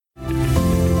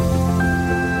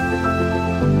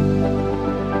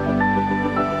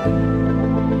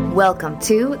Welcome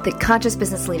to the Conscious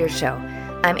Business Leaders Show.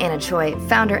 I'm Anna Choi,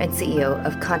 founder and CEO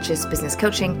of Conscious Business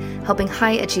Coaching, helping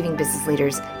high-achieving business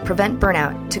leaders prevent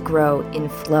burnout to grow in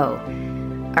flow.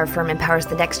 Our firm empowers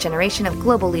the next generation of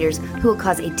global leaders who will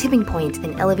cause a tipping point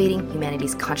in elevating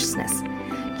humanity's consciousness.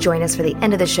 Join us for the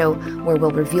end of the show, where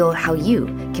we'll reveal how you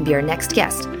can be our next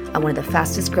guest on one of the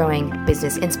fastest growing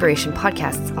business inspiration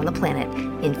podcasts on the planet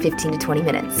in 15 to 20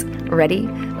 minutes. Ready?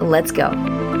 Let's go.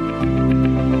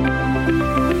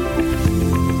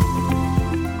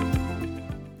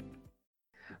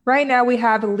 Right now, we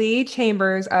have Lee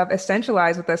Chambers of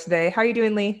Essentialise with us today. How are you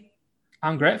doing, Lee?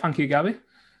 I'm great. Thank you, Gabby.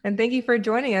 And thank you for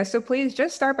joining us. So please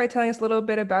just start by telling us a little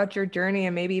bit about your journey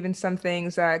and maybe even some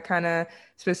things that kind of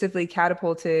specifically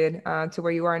catapulted to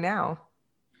where you are now.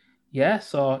 Yeah,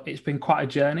 so it's been quite a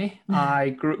journey. I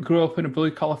grew up in a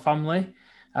blue-collar family,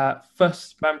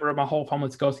 first member of my whole family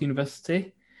to go to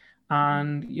university.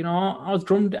 And, I was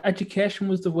drummed education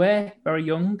was the way, very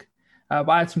young. But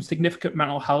I had some significant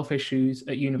mental health issues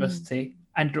at university,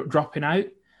 ended up dropping out,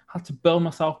 had to build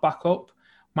myself back up,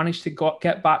 managed to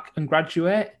get back and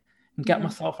graduate and get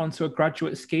myself onto a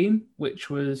graduate scheme, which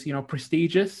was,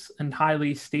 prestigious and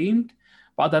highly esteemed.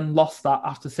 But I then lost that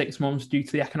after 6 months due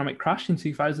to the economic crash in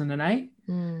 2008,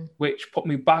 which put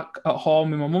me back at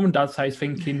home in my mum and dad's house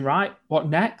thinking, right, what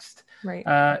next?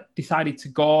 Right. Decided to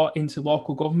go into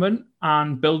local government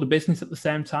and build a business at the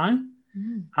same time.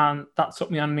 And that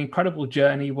took me on an incredible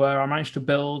journey where I managed to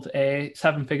build a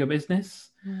 7-figure business,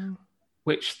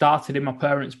 which started in my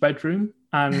parents' bedroom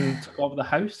and took over the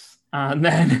house. And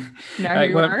then now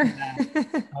you are.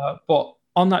 But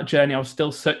on that journey, I was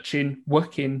still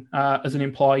working as an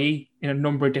employee in a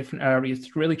number of different areas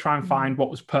to really try and find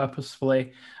what was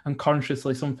purposefully and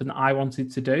consciously something that I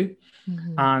wanted to do.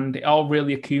 And it all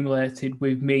really accumulated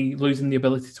with me losing the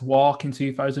ability to walk in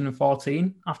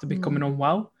 2014 after becoming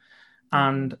unwell.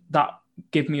 And that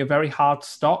gave me a very hard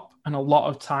stop and a lot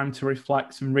of time to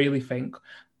reflect and really think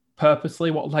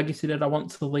purposely, what legacy did I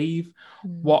want to leave?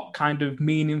 What kind of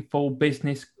meaningful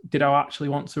business did I actually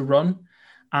want to run?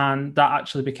 And that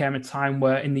actually became a time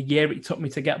where in the year it took me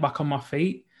to get back on my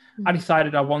feet, I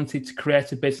decided I wanted to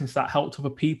create a business that helped other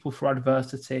people through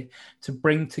adversity, to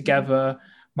bring together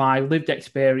my lived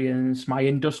experience, my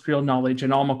industrial knowledge,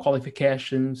 and all my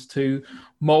qualifications to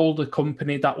mold a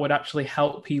company that would actually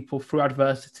help people through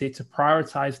adversity to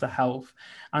prioritize their health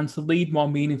and to lead more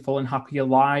meaningful and happier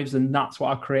lives. And that's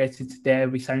what I created today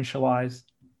with Essentialise.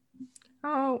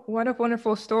 Oh, what a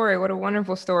wonderful story. What a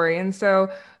wonderful story. And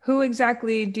so who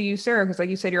exactly do you serve? Because like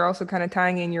you said, you're also kind of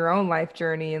tying in your own life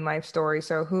journey and life story.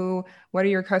 So what are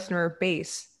your customer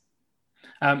base?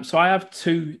 So I have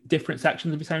 2 different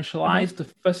sections of Essentialise. The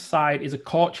first side is a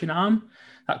coaching arm.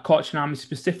 That coaching arm is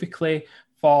specifically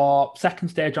for second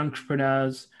stage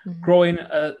entrepreneurs, growing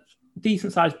a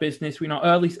decent sized business,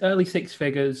 early 6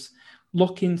 figures,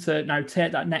 looking to now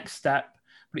take that next step.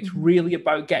 But it's really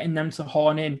about getting them to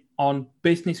hone in on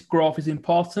business growth is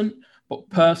important, but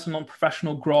personal and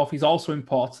professional growth is also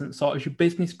important. So as your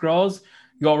business grows,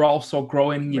 you're also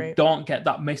growing. You don't get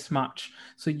that mismatch.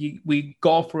 So we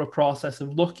go through a process of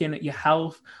looking at your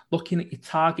health, looking at your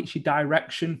targets, your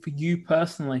direction for you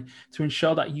personally, to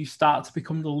ensure that you start to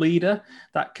become the leader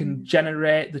that can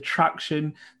generate the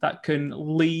traction, that can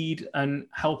lead and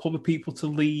help other people to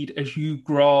lead as you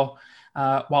grow,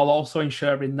 while also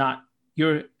ensuring that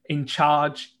you're in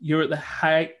charge, you're at the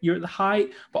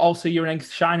height, but also you're a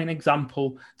shining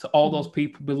example to all those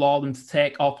people below them to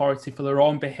take authority for their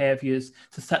own behaviors,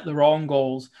 to set their own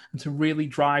goals, and to really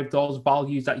drive those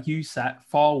values that you set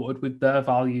forward with their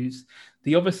values.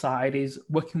 The other side is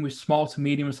working with small to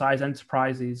medium-sized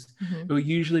enterprises who are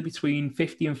usually between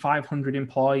 50 and 500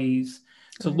 employees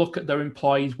to look at their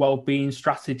employees' well-being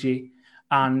strategy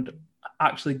and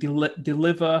actually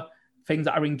deliver things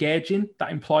that are engaging,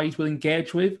 that employees will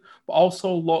engage with, but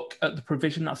also look at the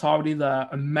provision that's already there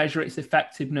and measure its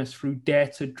effectiveness through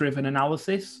data-driven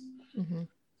analysis.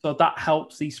 So that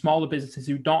helps these smaller businesses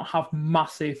who don't have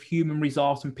massive human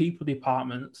resource and people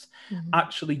departments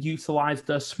actually utilize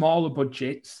their smaller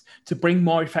budgets to bring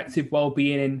more effective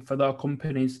well-being in for their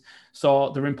companies. So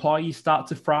their employees start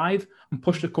to thrive and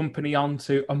push the company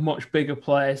onto a much bigger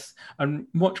place and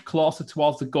much closer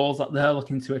towards the goals that they're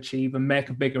looking to achieve and make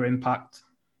a bigger impact.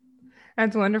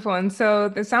 That's wonderful. And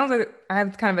so it sounds like I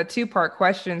have kind of a 2-part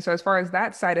question. So as far as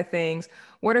that side of things,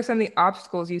 what are some of the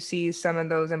obstacles you see some of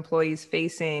those employees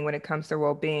facing when it comes to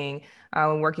well-being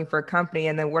when working for a company?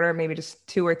 And then what are maybe just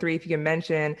 2 or 3, if you can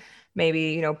mention,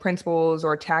 maybe, principles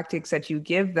or tactics that you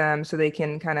give them so they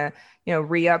can kind of,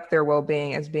 re-up their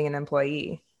well-being as being an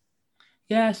employee?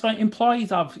 Yeah, so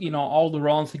employees have, all their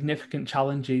own significant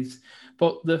challenges,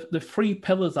 but the three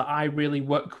pillars that I really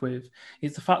work with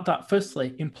is the fact that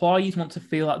firstly, employees want to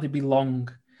feel like they belong.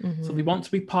 So they want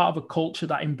to be part of a culture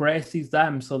that embraces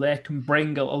them so they can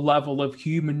bring a level of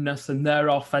humanness and their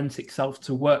authentic self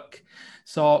to work.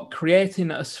 So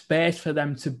creating a space for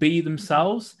them to be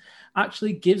themselves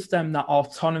actually gives them that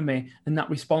autonomy and that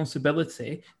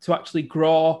responsibility to actually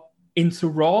grow into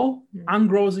role and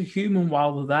grow as a human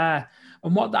while they're there.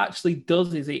 And what that actually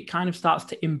does is it kind of starts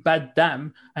to embed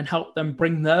them and help them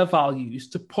bring their values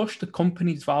to push the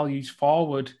company's values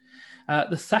forward.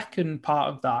 The second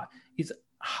part of that is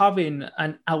having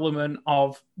an element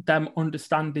of them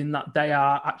understanding that they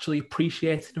are actually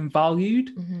appreciated and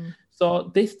valued.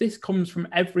 So this comes from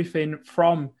everything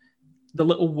from the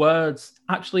little words,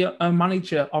 actually a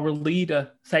manager or a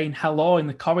leader saying hello in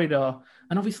the corridor.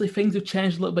 And obviously things have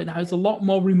changed a little bit now. There's a lot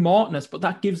more remoteness, but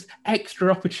that gives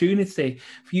extra opportunity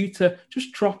for you to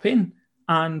just drop in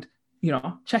and,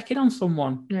 check in on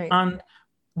someone. Right. And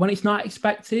when it's not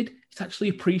expected, it's actually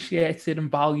appreciated and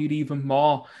valued even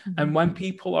more. And when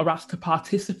people are asked to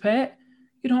participate,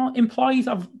 employees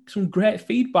have some great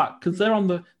feedback because they're on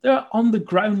the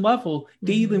ground level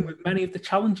dealing with many of the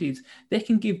challenges. They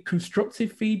can give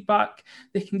constructive feedback.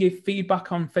 They can give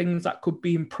feedback on things that could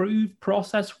be improved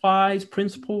process-wise,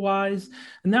 principle-wise,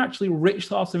 and they're actually a rich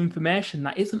source of information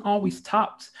that isn't always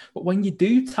tapped. But when you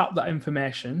do tap that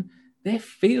information, they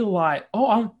feel like,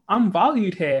 oh, I'm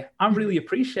valued here. I really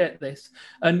appreciate this.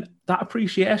 And that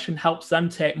appreciation helps them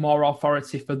take more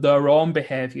authority for their own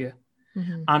behavior.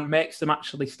 And makes them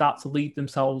actually start to lead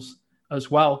themselves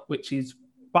as well, which is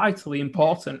vitally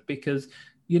important because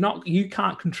you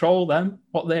can't control them,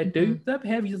 what they do. Their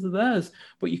behaviors are theirs,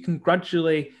 but you can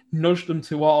gradually nudge them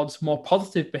towards more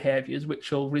positive behaviors, which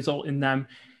will result in them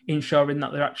ensuring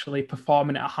that they're actually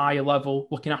performing at a higher level,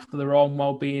 looking after their own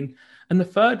well-being. And the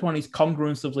third one is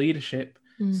congruence of leadership.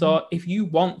 So if you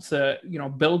want to,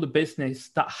 build a business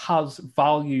that has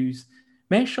values,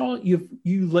 make sure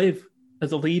you live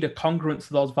as a leader congruent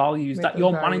to those values, that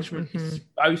your management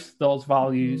espouses those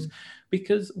values.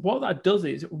 Because what that does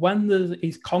is when there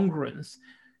is congruence,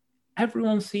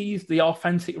 everyone sees the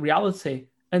authentic reality.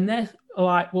 And they're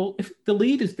like, well, if the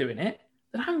leader's doing it,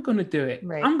 then I'm going to do it.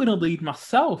 Right. I'm going to lead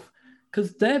myself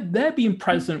because they're being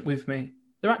present with me.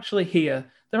 They're actually here.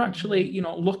 They're actually,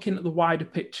 looking at the wider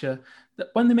picture. That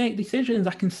when they make decisions,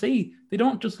 I can see they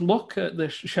don't just look at the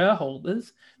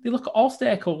shareholders. They look at all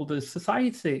stakeholders,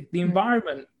 society, the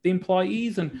environment, the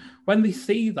employees. And when they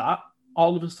see that,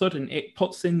 all of a sudden, it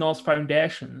puts in those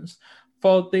foundations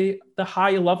for the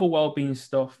higher level wellbeing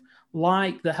stuff,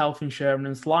 like the health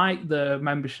insurance, like the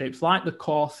memberships, like the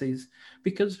courses,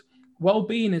 because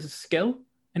wellbeing is a skill.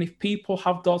 And if people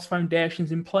have those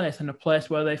foundations in place and a place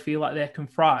where they feel like they can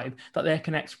thrive, that they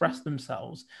can express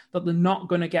themselves, that they're not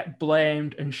going to get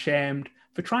blamed and shamed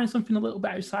for trying something a little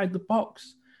bit outside the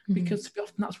box. Because to be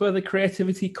honest, that's where the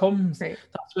creativity comes. Right.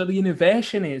 That's where the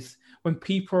innovation is. When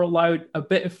people are allowed a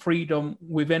bit of freedom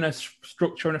within a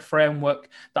structure and a framework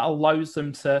that allows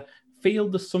them to feel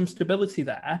there's some stability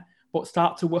there, but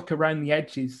start to work around the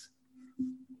edges.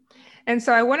 And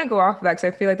so I want to go off of that because I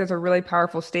feel like there's a really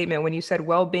powerful statement when you said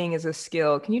well-being is a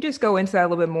skill. Can you just go into that a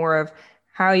little bit more of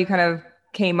how you kind of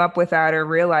came up with that or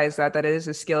realized that it is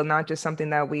a skill, not just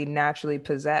something that we naturally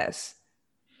possess?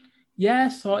 Yeah,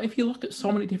 so if you look at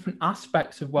so many different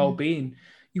aspects of well-being,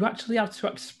 you actually have to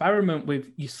experiment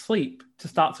with your sleep to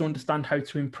start to understand how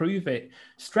to improve it.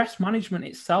 Stress management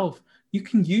itself, you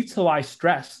can utilize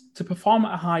stress to perform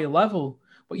at a higher level.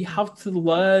 But you have to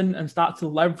learn and start to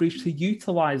leverage to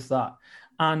utilize that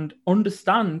and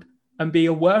understand and be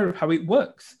aware of how it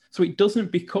works. So it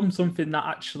doesn't become something that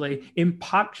actually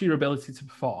impacts your ability to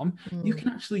perform. You can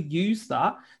actually use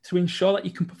that to ensure that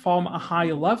you can perform at a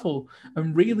higher level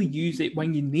and really use it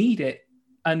when you need it.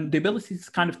 And the ability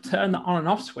to kind of turn that on and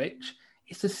off switch,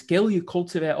 it's a skill you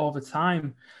cultivate over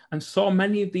time. And so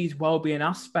many of these well-being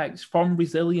aspects, from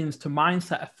resilience to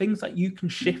mindset, are things that you can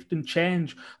shift and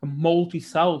change and mold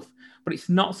yourself. But it's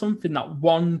not something that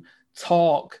one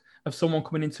talk of someone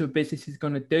coming into a business is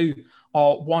going to do,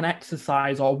 or one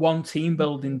exercise or one team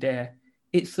building day.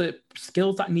 It's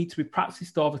skills that need to be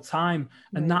practiced over time.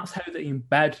 And that's how they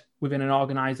embed within an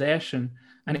organization.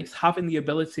 And it's having the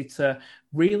ability to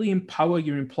really empower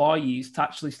your employees to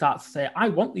actually start to say, I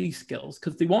want these skills,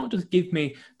 because they won't just give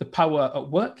me the power at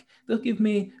work. They'll give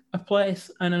me a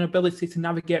place and an ability to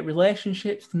navigate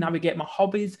relationships, to navigate my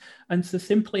hobbies, and to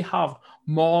simply have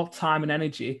more time and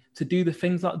energy to do the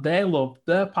things that they love,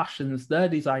 their passions, their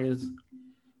desires.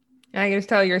 And I can just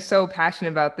tell you're so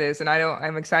passionate about this, and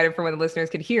I'm excited for when the listeners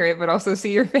can hear it, but also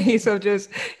see your face of just,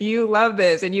 you love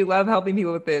this and you love helping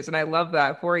people with this. And I love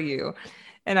that for you.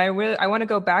 And I want to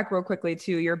go back real quickly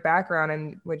to your background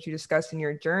and what you discussed in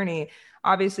your journey.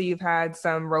 Obviously, you've had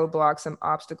some roadblocks, some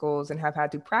obstacles, and have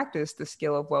had to practice the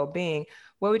skill of well-being.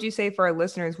 What would you say for our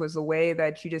listeners was the way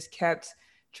that you just kept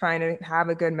trying to have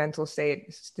a good mental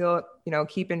state, still,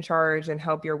 keep in charge and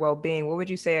help your well-being? What would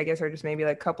you say, I guess, are just maybe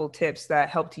like a couple tips that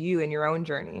helped you in your own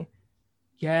journey?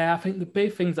 Yeah, I think the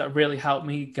big things that really helped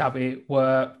me, Gabby,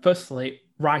 were firstly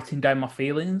writing down my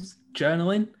feelings,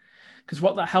 journaling. Because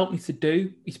what that helped me to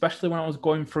do, especially when I was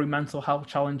going through mental health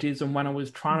challenges and when I was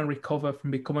trying to recover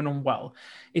from becoming unwell,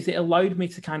 is it allowed me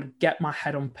to kind of get my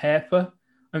head on paper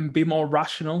and be more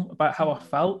rational about how I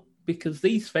felt. Because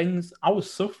these things, I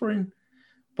was suffering,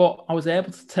 but I was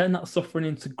able to turn that suffering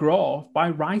into growth by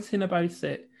writing about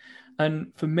it.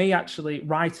 And for me, actually,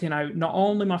 writing out not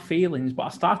only my feelings, but I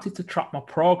started to track my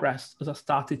progress as I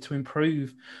started to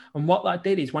improve. And what that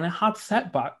did is when I had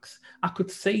setbacks, I could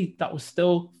see that was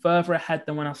still further ahead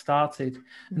than when I started.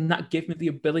 And that gave me the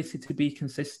ability to be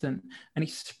consistent. And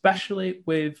especially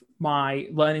with my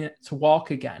learning to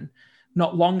walk again,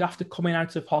 not long after coming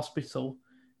out of hospital,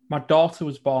 my daughter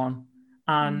was born.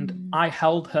 And I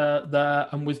held her there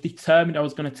and was determined I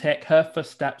was going to take her first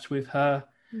steps with her.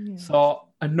 Yes. So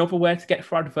another way to get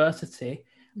through adversity,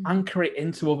 anchor it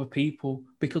into other people,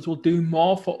 because we'll do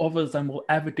more for others than we'll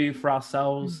ever do for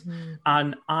ourselves.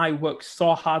 And I worked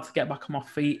so hard to get back on my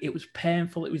feet. It was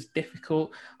painful. It was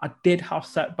difficult. I did have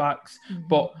setbacks,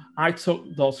 but I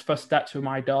took those first steps with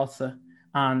my daughter.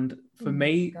 And for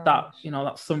me,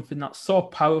 that's something that's so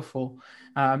powerful.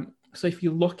 So if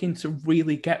you're looking to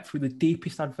really get through the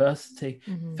deepest adversity,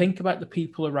 think about the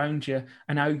people around you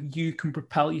and how you can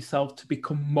propel yourself to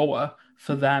become more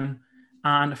for them.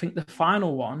 And I think the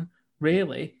final one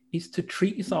really is to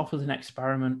treat yourself as an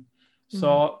experiment.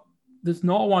 So there's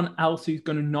no one else who's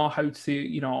going to know how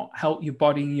to, help your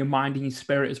body and your mind and your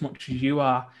spirit as much as you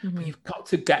are. But you've got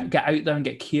to get out there and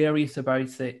get curious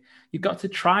about it. You've got to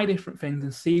try different things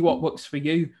and see what works for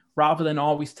you, rather than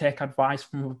always take advice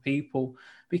from other people.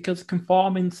 Because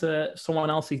conforming to someone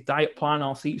else's diet plan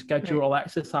or sleep schedule or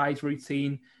exercise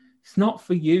routine, it's not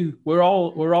for you. We're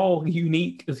all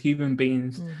unique as human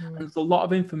beings. And there's a lot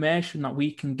of information that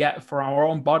we can get for our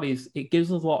own bodies. It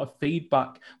gives us a lot of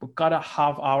feedback. We've got to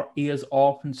have our ears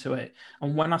open to it.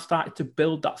 And when I started to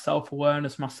build that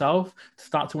self-awareness myself, to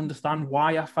start to understand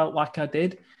why I felt like I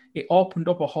did, it opened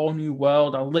up a whole new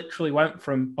world. I literally went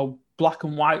from a black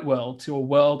and white world to a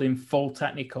world in full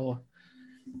Technicolor.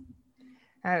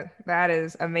 That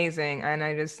is amazing. And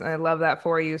I love that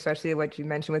for you, especially what you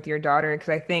mentioned with your daughter.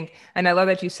 And I love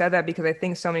that you said that, because I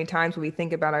think so many times when we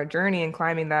think about our journey and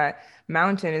climbing that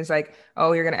mountain is like,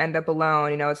 oh, you're going to end up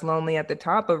alone. It's lonely at the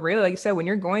top. But really, like you said, when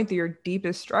you're going through your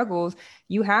deepest struggles,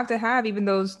 you have to have even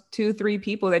those 2-3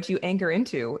 people that you anchor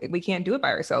into. We can't do it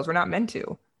by ourselves. We're not meant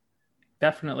to.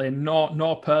 Definitely.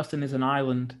 No person is an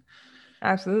island.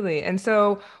 Absolutely. And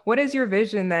so what is your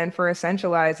vision then for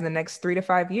Essentialise in the next 3 to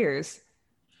 5 years?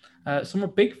 So my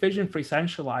big vision for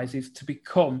Essentialise is to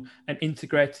become an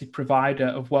integrated provider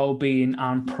of wellbeing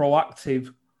and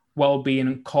proactive wellbeing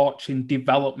and coaching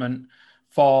development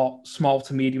for small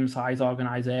to medium-sized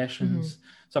organizations.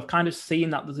 So I've kind of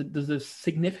seen that there's a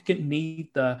significant need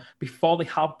there before they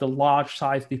have the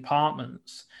large-sized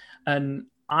departments. And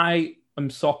I am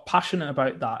so passionate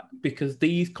about that, because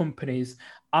these companies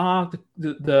are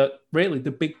the really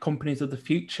the big companies of the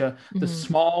future, the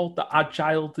small, the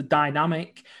agile, the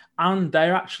dynamic, and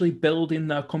they're actually building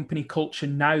their company culture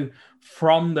now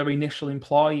from their initial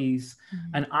employees.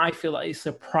 And I feel like it's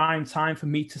a prime time for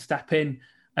me to step in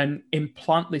and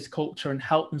implant this culture and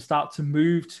help them start to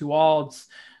move towards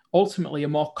ultimately a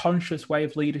more conscious way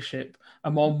of leadership,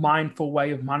 a more mindful way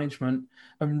of management,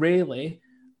 and really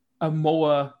a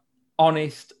more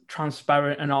honest,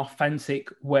 transparent, and authentic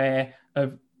way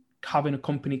of having a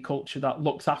company culture that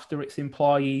looks after its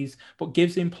employees, but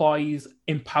gives employees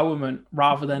empowerment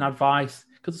rather than advice.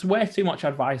 Because there's way too much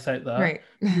advice out there. Right.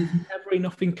 There's never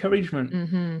enough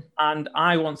encouragement. And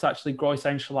I want to actually grow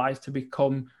Essentialise to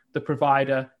become the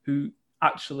provider who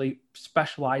actually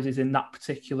specializes in that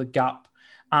particular gap.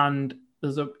 And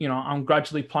I'm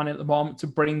gradually planning at the moment to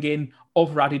bring in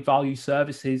other added value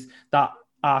services that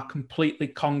are completely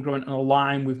congruent and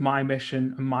aligned with my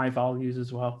mission and my values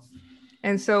as well.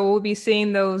 And so we'll be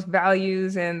seeing those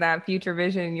values and that future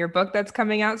vision in your book that's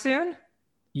coming out soon?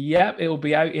 Yep, it will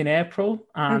be out in April,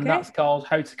 and that's called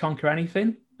How to Conquer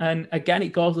Anything. And again,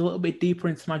 it goes a little bit deeper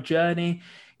into my journey.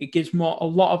 It gives a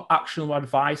lot of actionable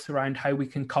advice around how we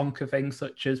can conquer things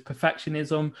such as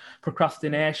perfectionism,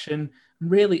 procrastination.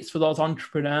 And really, it's for those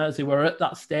entrepreneurs who are at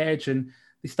that stage and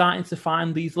they're starting to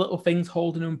find these little things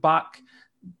holding them back.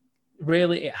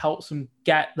 Really, it helps them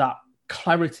get that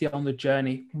clarity on the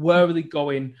journey. Where are they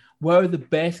going? Where are the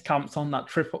base camps on that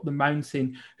trip up the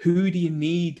mountain? Who do you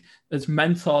need as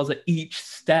mentors at each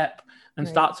step? And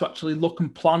start to actually look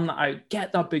and plan that out,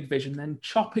 get that big vision, then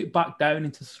chop it back down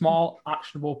into small,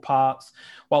 actionable parts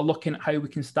while looking at how we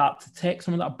can start to take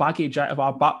some of that baggage out of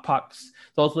our backpacks,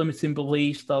 those limiting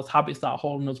beliefs, those habits that are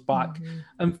holding us back,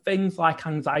 and things like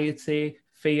anxiety,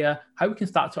 fear, how we can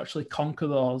start to actually conquer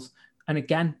those. And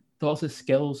again, those are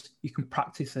skills. You can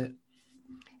practice it.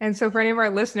 And so for any of our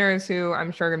listeners who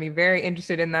I'm sure are going to be very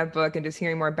interested in that book and just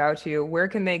hearing more about you, where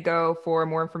can they go for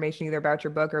more information either about your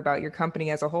book or about your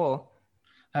company as a whole?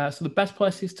 So the best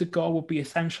places to go would be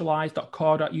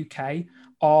essentialise.co.uk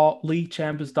or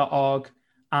leechambers.org.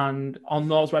 And on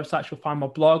those websites, you'll find my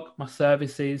blog, my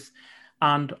services,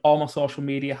 and all my social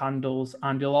media handles.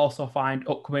 And you'll also find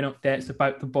upcoming updates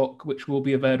about the book, which will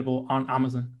be available on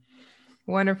Amazon.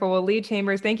 Wonderful. Well, Lee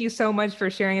Chambers, thank you so much for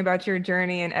sharing about your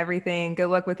journey and everything. Good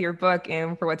luck with your book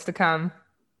and for what's to come.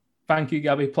 Thank you,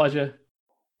 Gabby. Pleasure.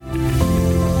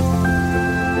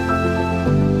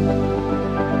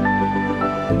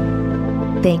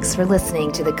 Thanks for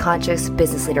listening to the Conscious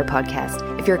Business Leader podcast.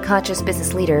 If you're a conscious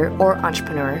business leader or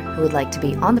entrepreneur who would like to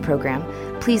be on the program,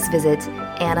 please visit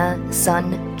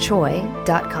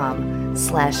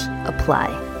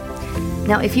annasunchoi.com/apply.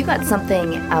 Now, if you got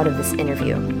something out of this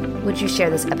interview, would you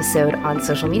share this episode on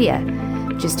social media?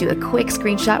 Just do a quick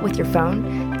screenshot with your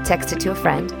phone, text it to a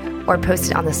friend, or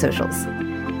post it on the socials.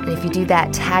 And if you do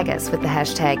that, tag us with the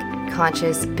hashtag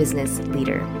Conscious Business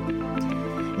Leader.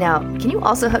 Now, can you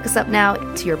also hook us up now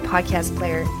to your podcast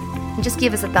player and just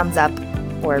give us a thumbs up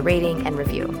or a rating and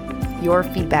review? Your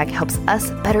feedback helps us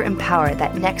better empower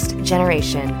that next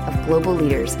generation of global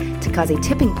leaders to cause a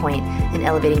tipping point in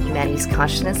elevating humanity's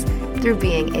consciousness through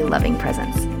being a loving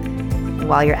presence. And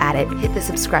while you're at it, hit the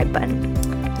subscribe button.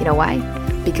 You know why?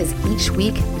 Because each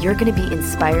week you're going to be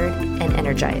inspired and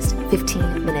energized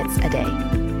 15 minutes a day.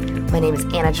 My name is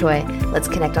Anna Choi. Let's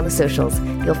connect on the socials.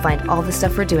 You'll find all the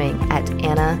stuff we're doing at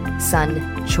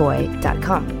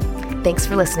annasunchoi.com. Thanks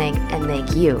for listening, and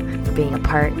thank you for being a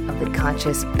part of the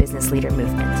Conscious Business Leader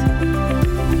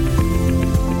movement.